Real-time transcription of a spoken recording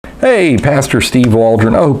Hey, Pastor Steve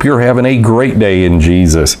Waldron. I hope you're having a great day in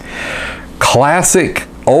Jesus. Classic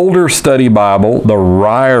older study Bible, the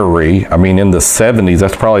Ryrie. I mean, in the 70s,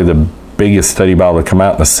 that's probably the biggest study Bible to come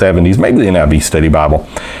out in the 70s, maybe the NIV study Bible.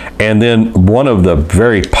 And then one of the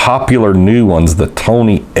very popular new ones, the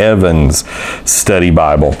Tony Evans study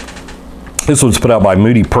Bible. This was put out by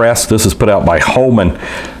Moody Press. This is put out by Holman.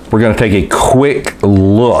 We're going to take a quick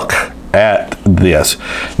look at this.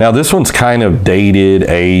 Now this one's kind of dated,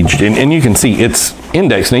 aged, and you can see it's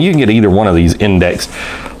indexed. Now you can get either one of these indexed.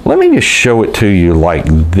 Let me just show it to you like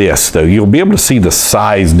this though. You'll be able to see the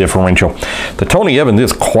size differential. The Tony Evans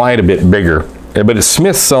is quite a bit bigger, but it's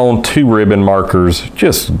Smithsonian 2 ribbon markers,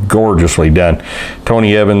 just gorgeously done.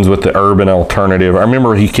 Tony Evans with the Urban Alternative. I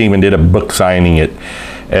remember he came and did a book signing at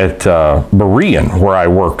Berean where I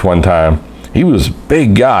worked one time. He was a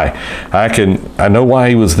big guy. I know why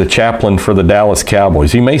he was the chaplain for the Dallas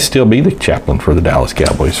Cowboys. He may still be the chaplain for the Dallas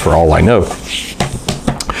Cowboys for all I know.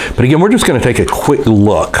 But again, we're just going to take a quick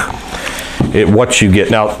look at what you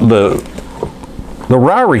get. Now, the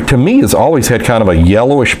Ryrie, to me, has always had kind of a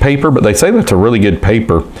yellowish paper, but they say that's a really good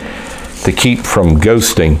paper to keep from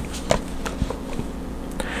ghosting.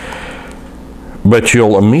 But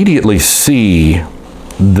you'll immediately see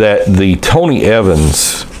that the Tony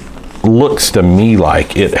Evans looks to me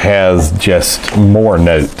like it has just more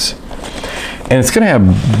notes. And it's going to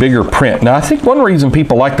have bigger print. Now, I think one reason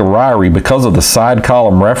people like the Ryrie, because of the side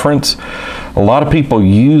column reference, a lot of people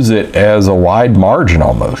use it as a wide margin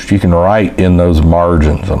almost. You can write in those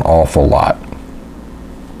margins an awful lot.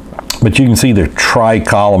 But you can see the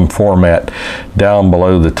tri-column format down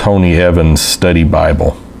below the Tony Evans Study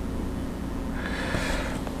Bible.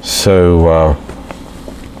 So,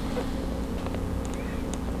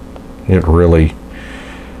 it really,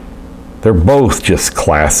 they're both just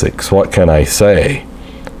classics. What can I say?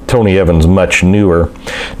 Tony Evans much newer.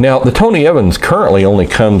 Now, the Tony Evans currently only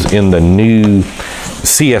comes in the new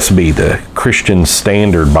CSB, the Christian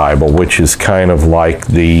Standard Bible, which is kind of like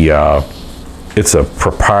the, it's a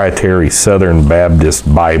proprietary Southern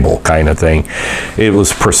Baptist Bible kind of thing. It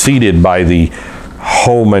was preceded by the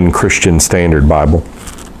Holman Christian Standard Bible.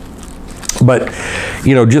 But,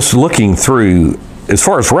 you know, just looking through, as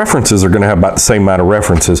far as references are going to have about the same amount of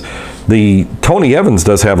references. The Tony Evans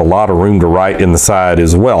does have a lot of room to write in the side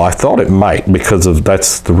as well. I thought it might because of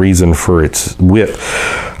that's the reason for its width.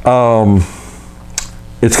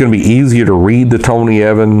 It's going to be easier to read the Tony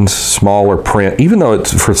Evans, smaller print. Even though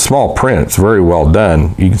it's for small print, it's very well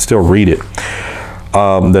done. You can still read it.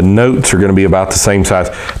 The notes are going to be about the same size.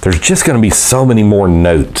 There's just going to be so many more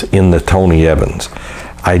notes in the Tony Evans.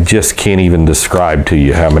 I just can't even describe to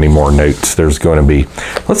you how many more notes there's going to be.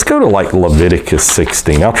 Let's go to like Leviticus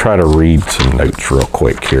 16. I'll try to read some notes real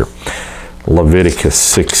quick here. Leviticus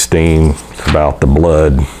 16, it's about the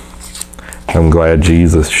blood. I'm glad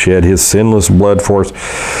Jesus shed his sinless blood for us.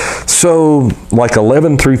 So like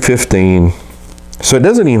 11 through 15. So it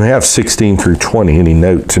doesn't even have 16 through 20, any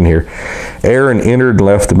notes in here. Aaron entered and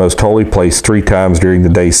left the most holy place 3 times during the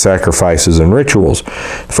day's sacrifices and rituals.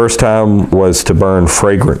 The first time was to burn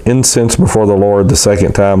fragrant incense before the Lord. The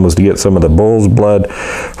second time was to get some of the bull's blood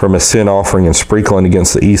from a sin offering and sprinkling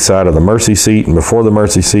against the east side of the mercy seat and before the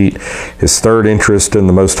mercy seat. His third interest in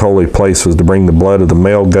the most holy place was to bring the blood of the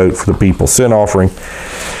male goat for the people's sin offering.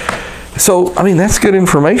 So, I mean, that's good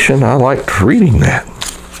information. I liked reading that.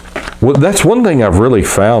 Well, that's one thing I've really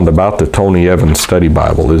found about the Tony Evans Study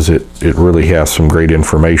Bible is it really has some great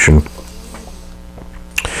information.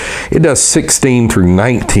 It does 16 through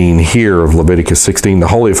 19 here of Leviticus 16. The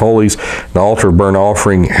Holy of Holies, the altar of burnt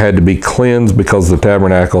offering had to be cleansed because the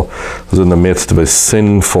tabernacle was in the midst of a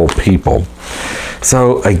sinful people.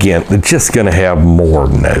 So again, it's just going to have more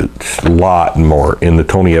notes, a lot more in the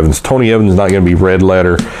Tony Evans. Tony Evans is not going to be red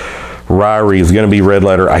letter. Ryrie is going to be red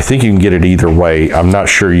letter. I think you can get it either way. I'm not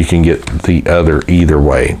sure you can get the other either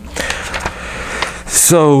way.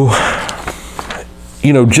 So,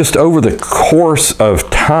 you know, just over the course of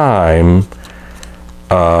time,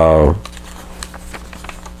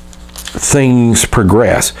 things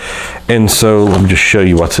progress. And so let me just show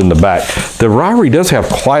you what's in the back. The Ryrie does have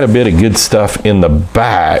quite a bit of good stuff in the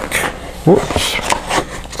back. Whoops.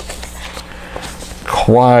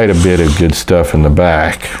 Quite a bit of good stuff in the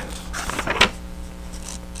back.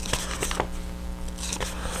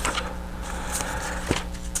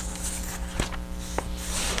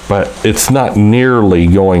 But it's not nearly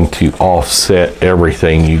going to offset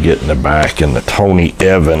everything you get in the back in the Tony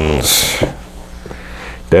Evans.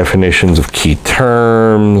 Definitions of key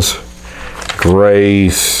terms,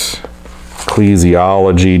 grace,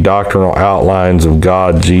 ecclesiology, doctrinal outlines of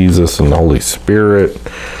God, Jesus, and the Holy Spirit,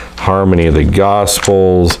 Harmony of the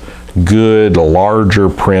Gospels, good, larger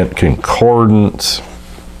print concordance.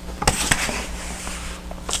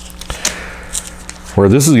 Where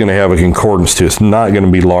this is going to have a concordance too. It's not going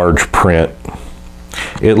to be large print.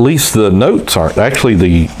 At least the notes aren't. Actually,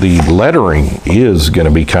 the lettering is going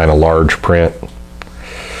to be kind of large print.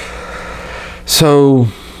 So,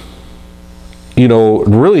 you know,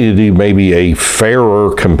 really to do maybe a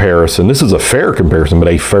fairer comparison. This is a fair comparison, but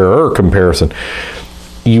a fairer comparison.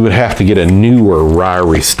 You would have to get a newer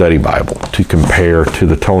Ryrie Study Bible to compare to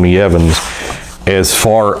the Tony Evans as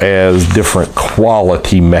far as different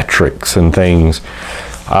quality metrics and things.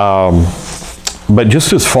 But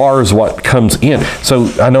just as far as what comes in.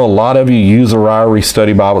 So I know a lot of you use a Ryrie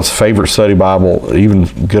Study Bible. It's favorite study Bible. Even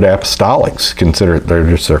good apostolics consider it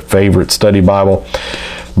just their favorite study Bible.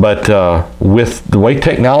 But with the way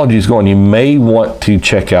technology is going, you may want to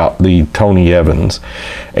check out the Tony Evans.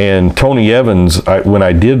 And Tony Evans, when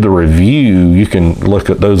I did the review, you can look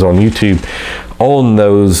at those on YouTube, on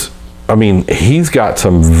those, I mean, he's got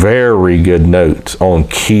some very good notes on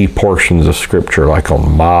key portions of Scripture, like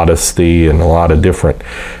on modesty and a lot of different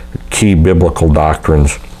key biblical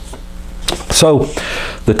doctrines. So,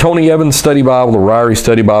 the Tony Evans Study Bible, the Ryrie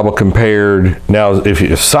Study Bible compared. Now,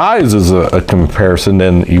 if size is a comparison,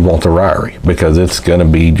 then you want the Ryrie, because it's going to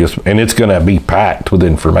be and it's going to be packed with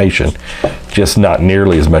information, just not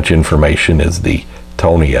nearly as much information as the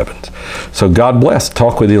Tony Evans. So, God bless.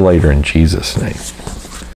 Talk with you later in Jesus' name.